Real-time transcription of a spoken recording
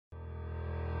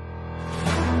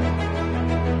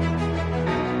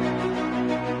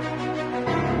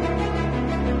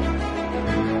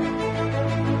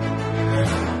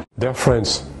Dear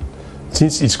friends,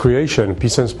 since its creation,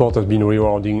 Peace and Sport has been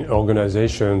rewarding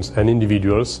organizations and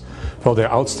individuals for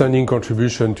their outstanding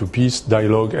contribution to peace,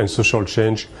 dialogue and social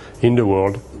change in the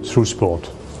world through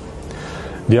sport.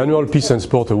 The annual Peace and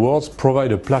Sport Awards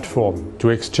provide a platform to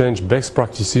exchange best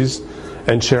practices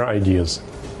and share ideas.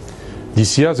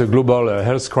 This year, the global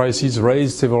health crisis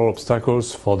raised several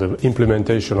obstacles for the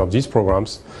implementation of these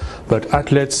programs, but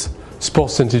athletes,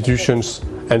 sports institutions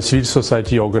and civil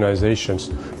society organizations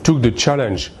took the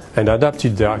challenge and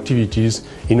adapted their activities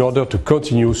in order to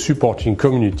continue supporting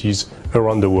communities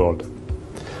around the world.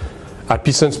 At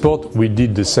Peace and Sport, we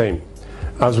did the same,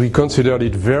 as we considered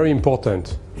it very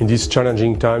important in these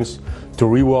challenging times to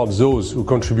reward those who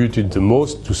contributed the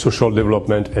most to social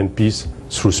development and peace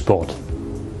through sport.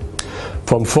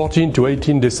 From 14 to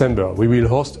 18 December, we will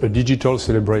host a digital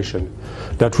celebration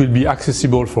that will be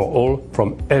accessible for all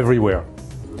from everywhere.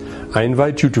 I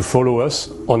invite you to follow us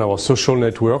on our social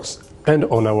networks and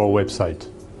on our website.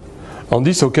 On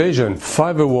this occasion,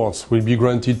 5 awards will be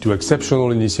granted to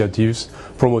exceptional initiatives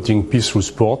promoting peace through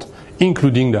sport,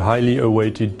 including the highly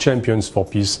awaited Champions for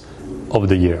Peace of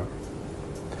the Year.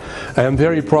 I am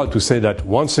very proud to say that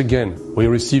once again we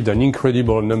received an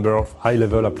incredible number of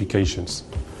high-level applications.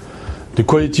 The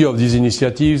quality of these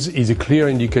initiatives is a clear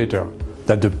indicator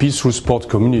that the Peace Through Sport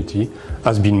community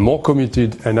has been more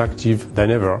committed and active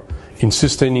than ever in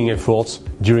sustaining efforts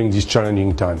during these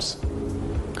challenging times.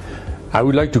 I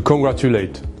would like to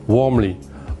congratulate warmly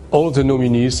all the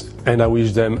nominees and I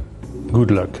wish them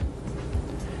good luck.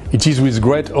 It is with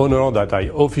great honor that I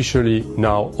officially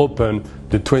now open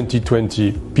the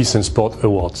 2020 Peace and Sport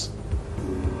Awards.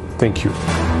 Thank you.